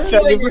shit.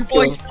 You and your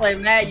voice play,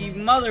 Matt, you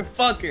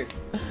motherfucker.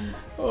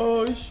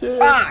 Oh shit.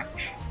 Fuck.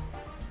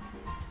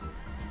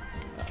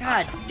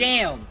 God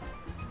damn.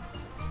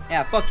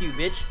 Yeah, fuck you,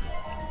 bitch.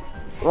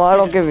 Well, I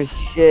don't give a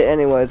shit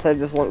anyways. I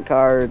just want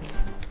cards.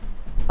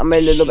 I'm a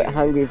little bit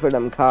hungry for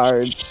them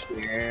cards.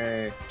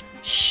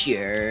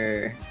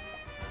 Sure.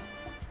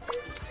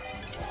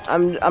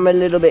 I'm a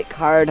little bit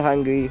card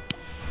hungry.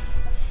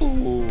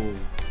 Ooh.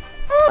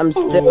 I'm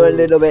still a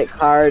little bit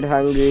card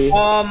hungry.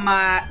 Oh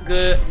my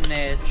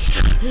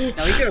goodness. No, we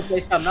could have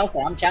played something else.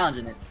 I'm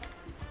challenging it.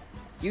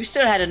 You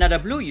still had another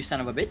blue, you son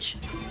of a bitch.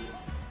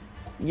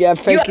 Yeah,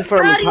 thank you for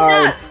How them did you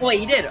cards. not? Oh,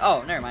 wait, you did.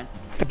 Oh, never mind.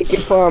 Thank you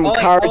for them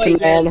cards,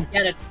 man.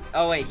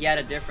 He had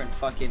a different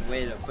fucking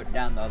way to put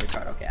down the other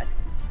card. Okay, I see.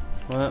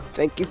 What?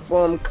 Thank you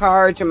for them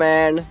cards,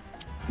 man.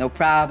 No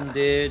problem,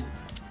 dude.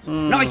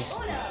 Nice!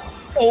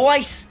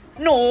 Nice!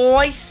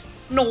 Nice!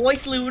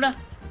 Nice, Luna!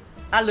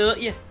 I love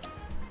you.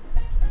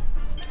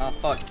 Oh,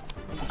 fuck.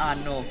 Ah,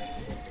 no.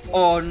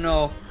 Oh,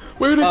 no.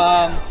 Wait a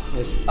minute.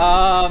 Yes.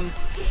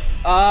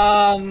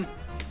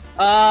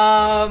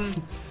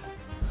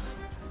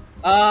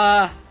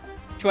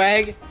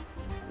 Tweg,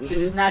 this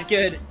is not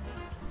good.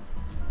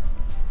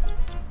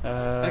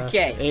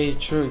 Okay. Hey,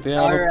 Trewg, do you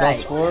have a Alright.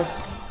 +4?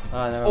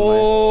 Ah, never mind.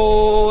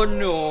 Oh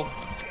no.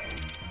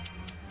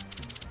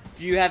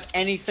 Do you have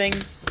anything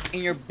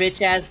in your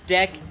bitch ass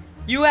deck?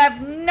 You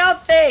have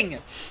nothing!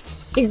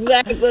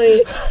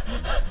 Exactly.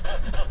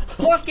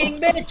 Fucking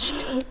bitch!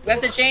 We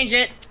have to change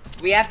it.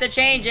 We have to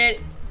change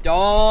it.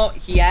 Don't.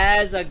 He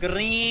has a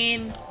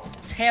green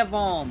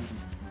 7.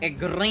 A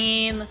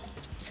green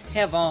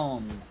 7.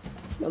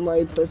 I'm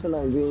already pushing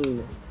on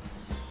green.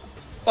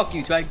 Fuck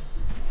you, Twig.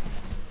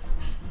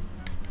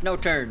 No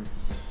turn.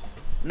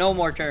 No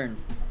more turn.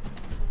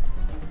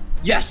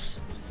 Yes!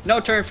 No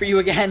turn for you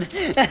again.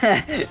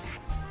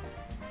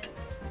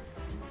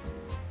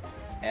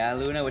 Yeah,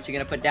 Luna, what you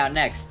gonna put down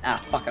next? Ah,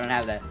 fuck, I don't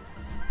have that.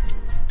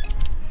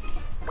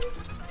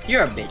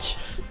 You're a bitch.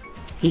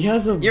 He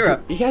has a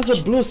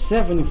blue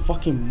 7, you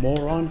fucking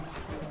moron.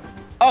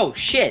 Oh,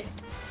 shit.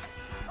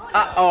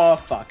 Oh,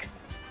 fuck.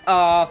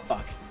 Oh,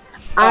 fuck.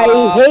 I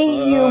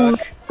hate you.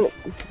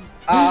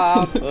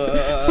 Ah,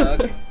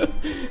 fuck.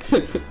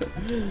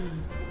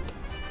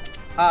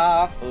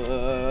 Ah,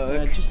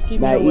 fuck. Just keep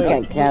me Matt, you away.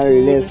 can't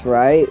counter this,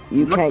 right?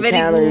 You Not can't very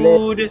counter this.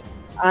 good.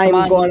 I'm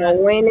on, gonna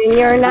Luna. win and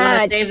you're Luna,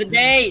 not. save the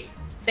day.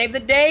 Save the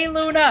day,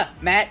 Luna.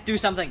 Matt, do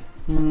something.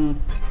 Hmm.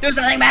 Do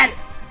something, Matt.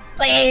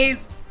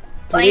 Please.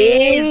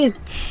 Please.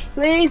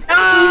 Please.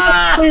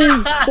 Ah!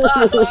 Please.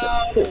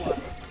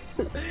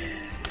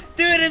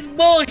 Dude, it's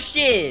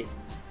bullshit.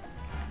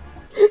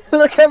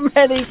 Look how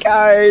many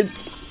cards.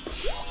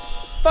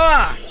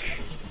 Fuck.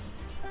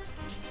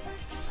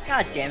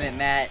 God damn it,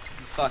 Matt.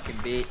 You fucking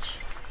bitch.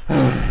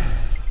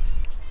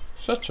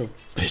 Shut your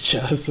bitch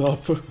ass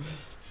up.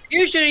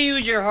 You should have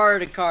used your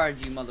harder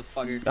cards, you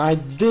motherfucker. I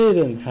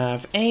didn't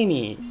have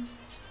any.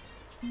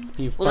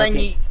 You Well, fucking...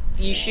 then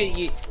you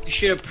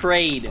should have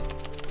prayed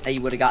that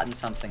you would have gotten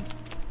something.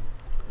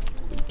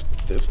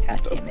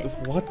 God damn it.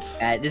 What?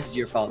 This is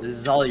your fault. This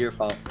is all your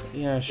fault.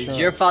 Yeah, It's sure.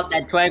 your fault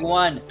that Twig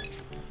won.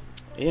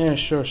 Yeah,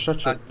 sure.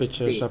 Shut your Fuck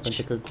bitch ass up and bitch.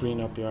 take a green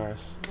up your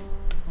ass.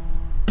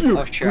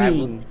 Oh sure,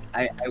 Green.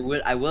 I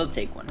will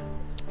take one.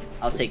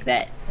 I'll take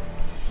that.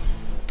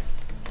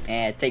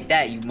 And take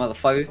that, you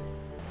motherfucker.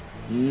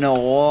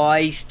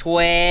 Nice,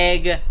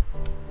 Twig.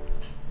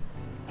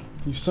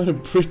 You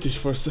sounded British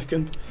for a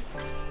second.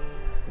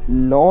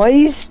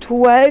 Nice,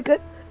 Twig.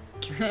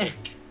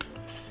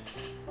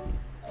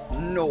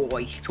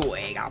 Nice,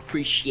 Twig. I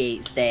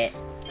appreciate that.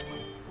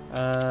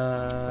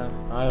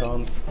 I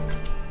don't.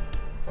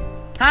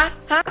 Huh?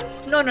 Huh?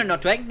 No,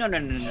 Twig. No.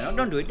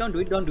 Don't do it. Don't do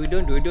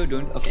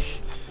it. Okay.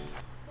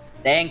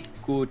 Thank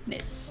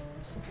goodness.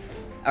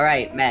 All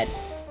right, Matt.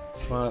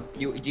 What?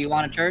 Do you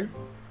want a turn?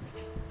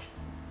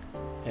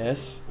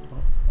 Yes.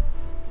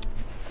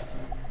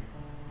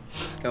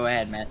 Go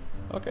ahead, Matt.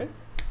 Okay.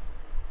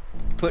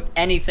 Put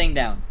anything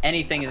down.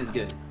 Anything is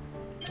good.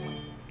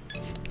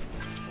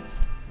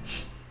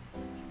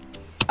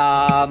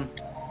 Oh.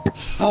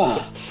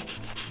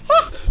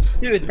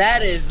 Dude,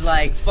 that is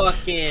like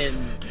fucking.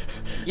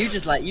 You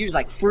just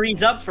like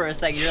freeze up for a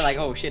second. You're like,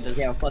 oh shit, does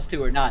he have a +2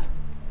 or not?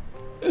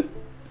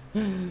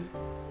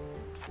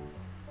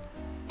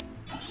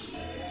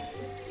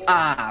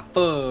 Ah,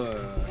 fuck.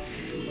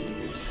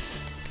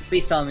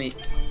 Please tell me.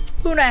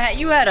 Luna,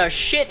 you had a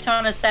shit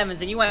ton of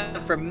 7s and you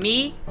went for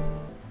me?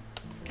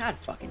 God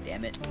fucking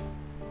damn it.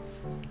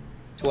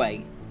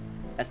 Twig.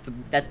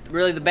 That's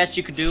really the best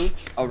you could do?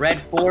 A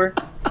red 4?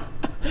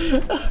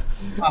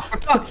 Oh, for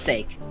fuck's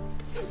sake.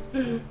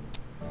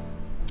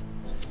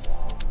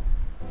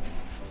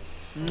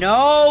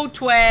 No,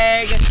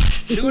 Twig!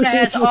 Luna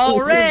has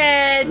all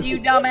red, you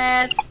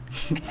dumbass!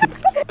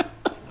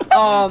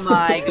 Oh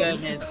my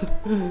goodness.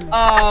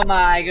 Oh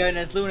my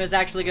goodness, Luna's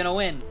actually gonna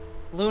win.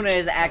 Luna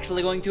is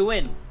actually going to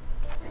win.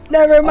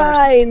 Never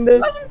mind.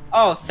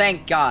 Oh,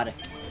 thank God.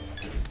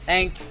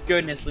 Thank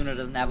goodness Luna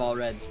doesn't have all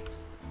reds.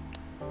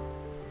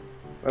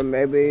 Or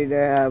maybe they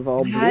have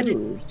all God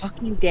blues.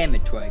 fucking damn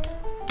it, Twig.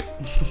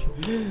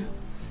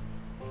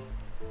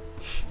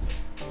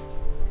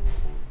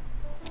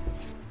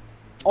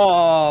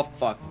 Oh,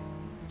 fuck.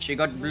 She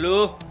got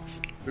blue.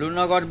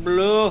 Luna got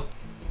blue.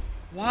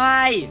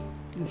 Why?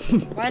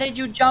 Why did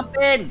you jump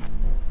in?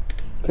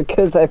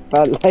 Because I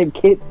felt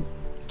like it.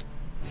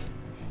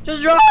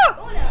 Just draw!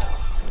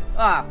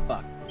 Ah,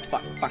 fuck.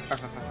 Fuck.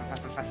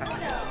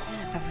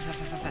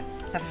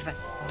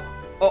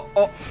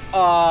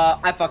 Oh,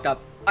 I fucked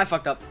up.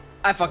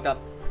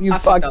 You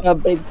fucked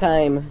up big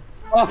time.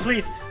 Oh,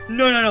 please.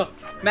 No.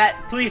 Matt,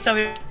 please tell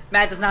me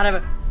Matt does not have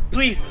a...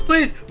 Please.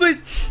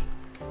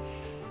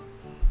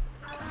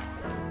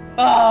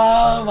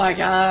 Oh my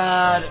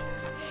God.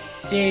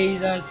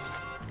 Jesus.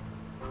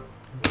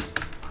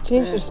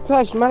 Jesus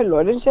Christ, my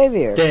Lord and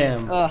Savior.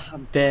 Damn.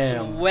 I'm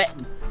Damn.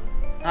 sweating.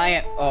 I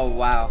am... Oh,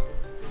 wow.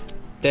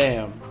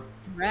 Damn.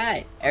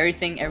 Right.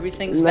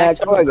 Everything's Matt, back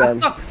to go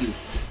again. Fuck you.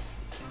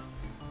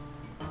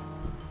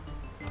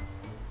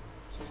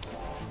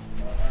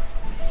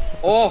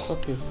 Oh. What the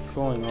fuck is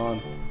going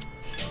on?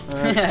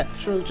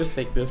 True, just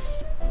take this.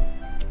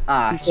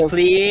 Ah,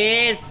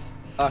 please.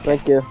 Okay.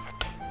 Thank you.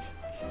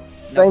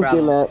 No Thank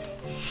problem.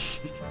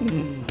 you,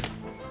 Matt.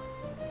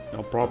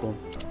 No problem.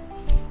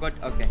 Got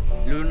okay.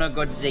 Luna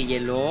got the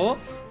yellow.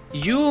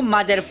 You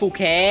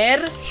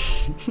motherfucker.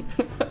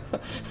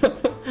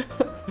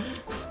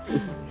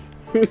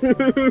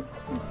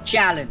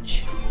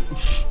 Challenge.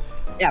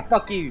 Yeah,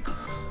 fuck you.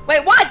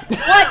 Wait, what?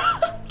 What?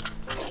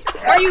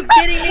 Are you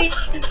kidding me?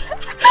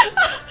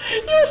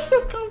 You're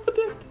so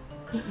confident.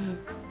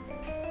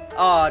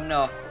 Oh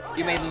no.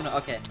 You made Luna.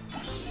 Okay.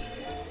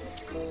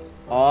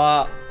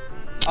 Oh.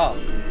 Oh.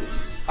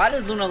 Why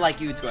does Luna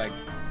like you, Trewg?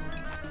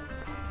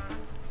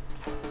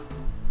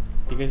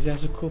 Because he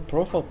has a cool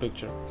profile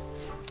picture.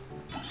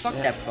 Fuck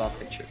that profile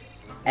picture.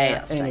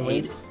 Hey,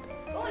 Anyways.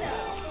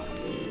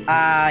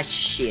 Ah,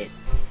 shit.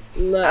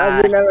 No,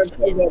 have you never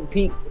played a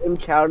peak in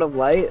Child of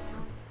Light?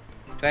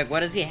 Trewg, what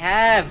does he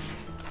have?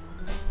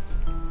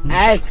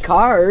 As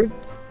card.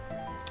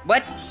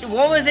 What?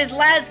 What was his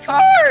last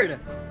card?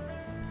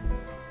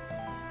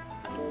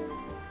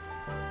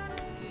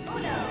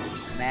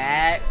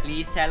 Matt,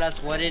 please tell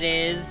us what it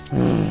is.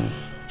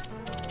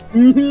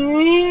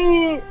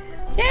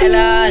 Tell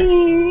us!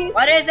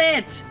 What is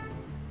it?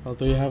 Well,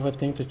 do you have a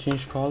thing to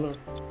change color?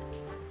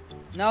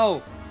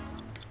 No.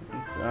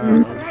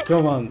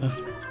 Go on.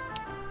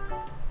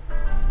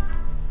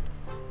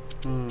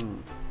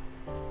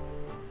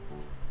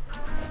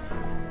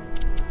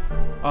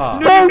 Ah.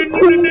 No, no,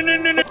 no, no, no,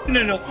 no, no, no,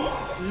 no, no,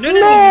 no,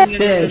 no,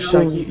 Damn,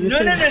 Shuggy, you no,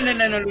 said... no,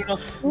 no, no, no,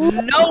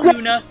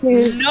 Luna,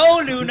 no,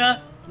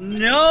 Luna,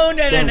 no, no,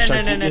 no, Damn, no, no,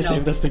 Shuggy, no, no, you no.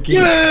 saved us the game.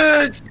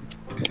 Yes!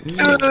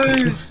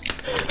 Yes!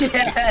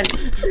 Yes!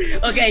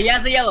 Okay, he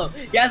has a yellow.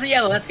 He has a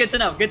yellow. That's good to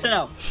know. Good to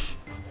know.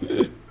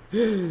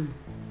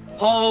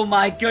 Oh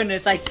my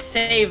goodness, I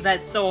saved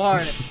that so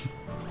hard.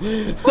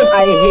 I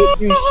hate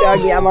you,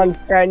 Shuggy. I'm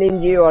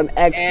unfriending you on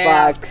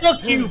Xbox.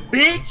 Fuck you,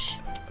 bitch!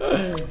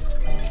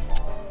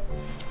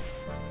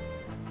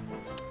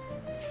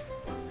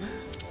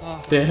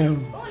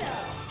 Damn.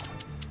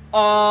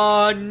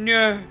 Oh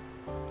no.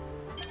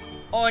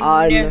 Oh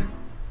no.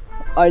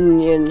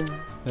 Onion.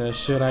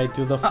 Should I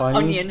do the funny?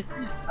 Onion.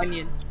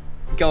 Onion.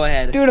 Go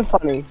ahead. Do the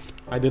funny.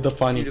 I did the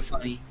funny. Do the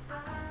funny.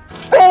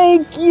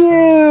 Thank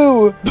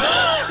you! No!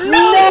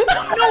 No!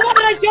 Why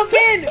did I jump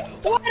in?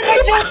 Why did I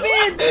jump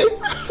in?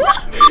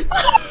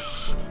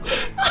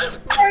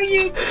 Are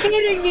you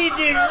kidding me,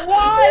 dude?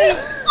 Why the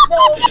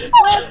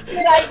fuck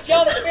did I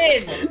jump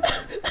in?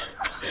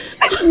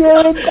 You're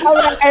a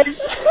dumbass.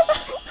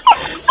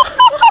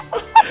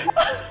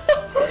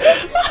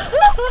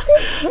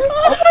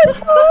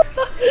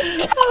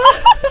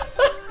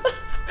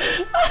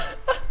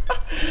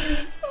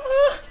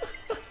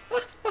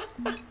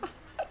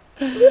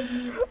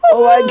 Oh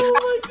my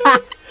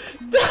god.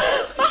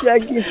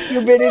 Shuggy's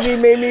stupidity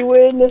made me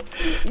win.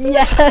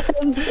 Yes.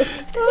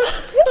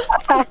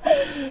 I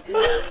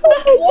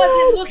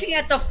wasn't looking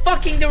at the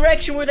fucking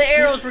direction where the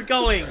arrows were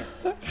going.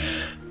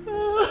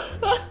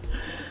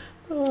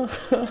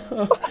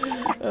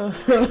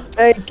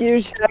 Thank you,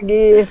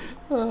 Shuggy.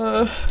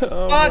 Oh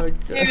Fuck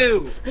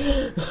you.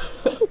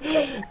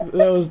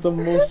 That was the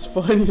most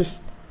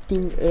funniest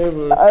thing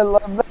ever. I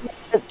love that.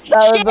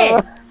 That was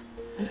the...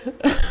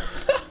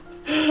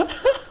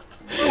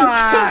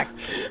 Fuck.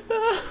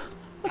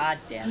 God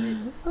damn it.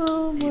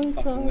 Oh I need my to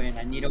fucking god. win.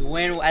 I need to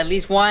win at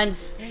least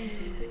once.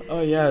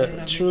 Oh yeah,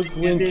 Trewg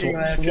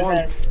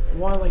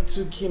won like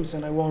 2 games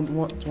and I won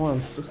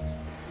once.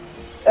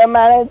 The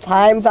amount of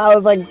times I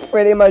was like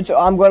pretty much, oh,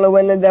 I'm gonna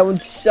win, and then when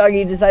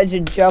Shuggy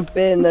decided to jump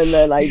in, and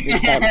then I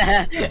just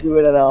can't do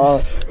it at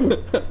all.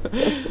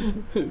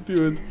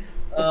 Dude,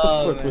 what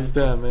Oh, the fuck was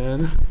that,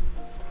 man?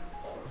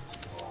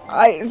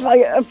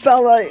 I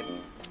felt like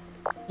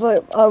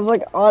I was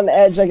like on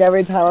edge like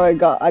every time I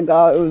got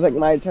it was like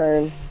my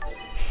turn.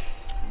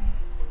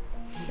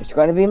 It's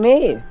gonna be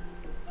me.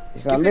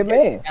 It's gonna be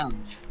me.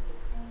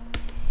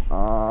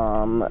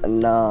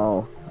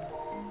 No.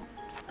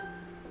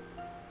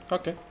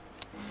 Okay.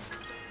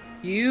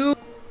 You?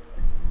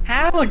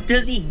 How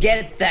does he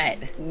get that?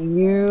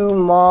 You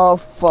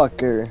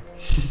motherfucker.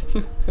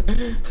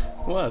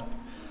 What?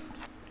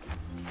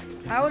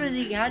 How do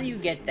you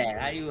get that?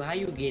 How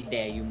you get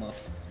there, you motherfucker?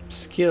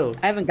 Skill.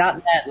 I haven't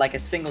gotten that like a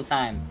single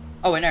time.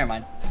 Oh wait, never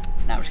mind.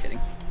 Nah, I'm just kidding.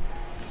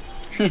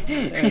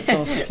 Yeah, it's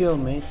all skill,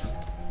 mate.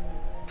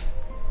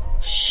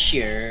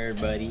 Sure,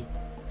 buddy.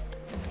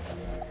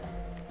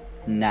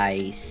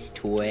 Nice,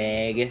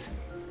 Trewg.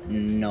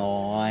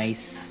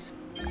 Nice.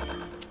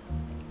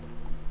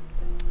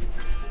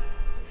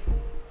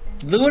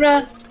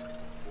 Luna,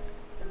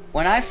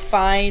 when I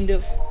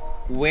find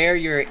where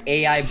your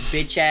AI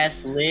bitch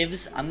ass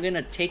lives, I'm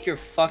gonna take your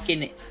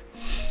fucking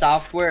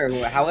software or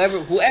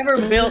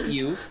whoever built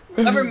you,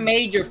 whoever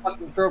made your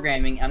fucking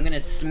programming, I'm gonna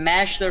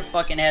smash their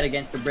fucking head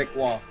against a brick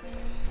wall.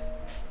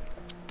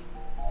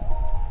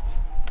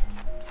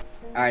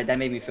 Alright, that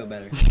made me feel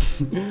better.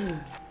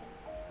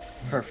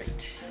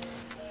 Perfect.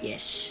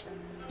 Yes.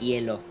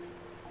 Yellow.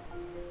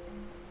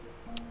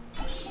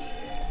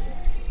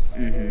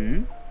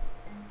 Mm-hmm.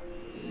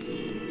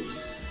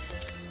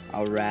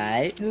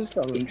 Alright.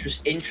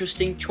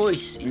 Interesting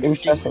choice.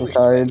 Interesting choice.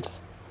 Cards.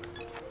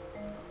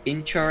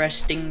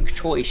 Interesting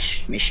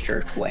choice,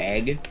 Mr.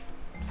 Twag.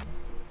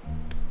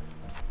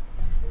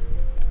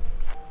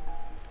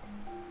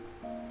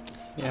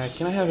 Yeah,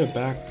 can I have it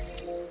back?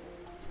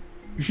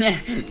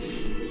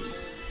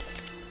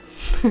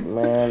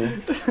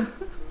 Man.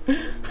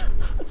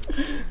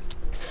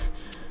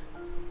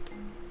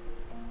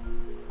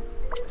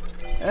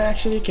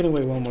 Actually, can I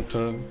wait one more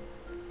turn?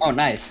 Oh,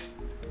 nice.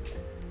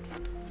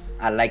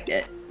 I liked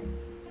it.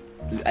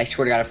 I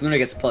swear to God, if Luna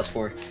gets a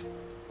 +4.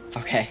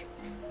 Okay.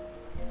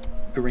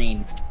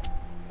 Green.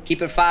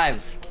 Keep it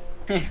 5.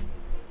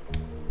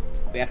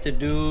 We have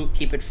to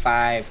keep it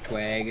 5,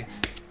 Twig.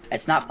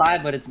 It's not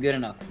 5, but it's good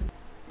enough.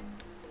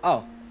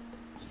 Oh.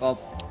 Well.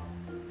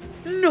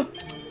 No.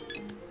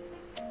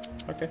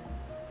 Okay.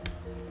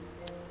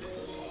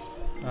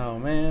 Oh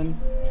man.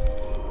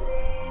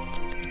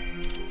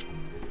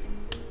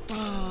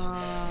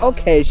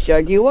 Okay,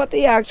 Shuggy, what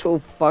the actual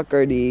fuck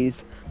are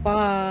these?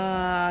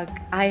 Fuck.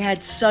 I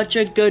had such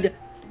a good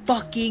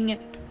fucking...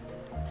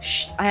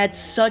 I had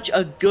such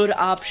a good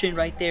option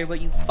right there,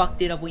 but you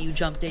fucked it up when you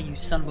jumped in, you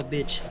son of a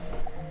bitch.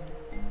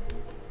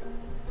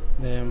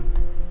 Damn.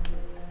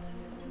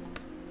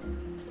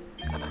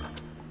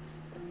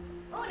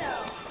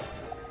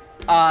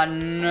 Oh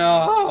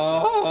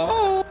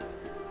no.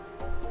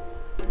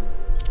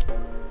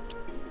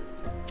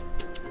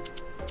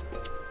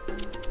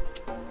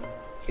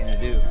 What are you gonna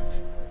do?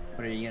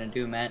 What are you gonna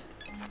do, Matt?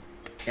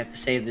 You have to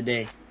save the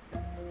day.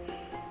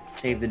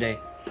 Save the day.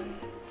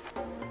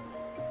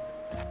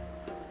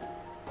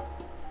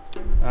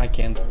 I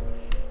can't.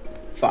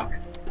 Fuck.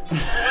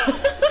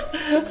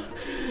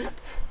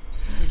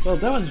 Well,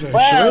 that was very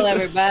Well, short.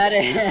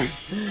 everybody.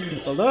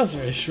 Well, that was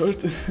very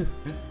short.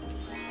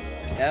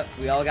 Yep,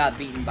 we all got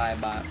beaten by a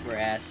bot. We're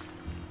ass.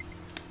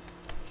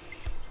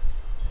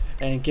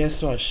 And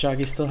guess what?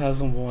 Shuggy still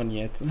hasn't won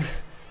yet.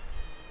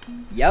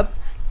 Yep.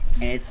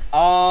 And it's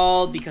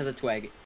all because of Twig.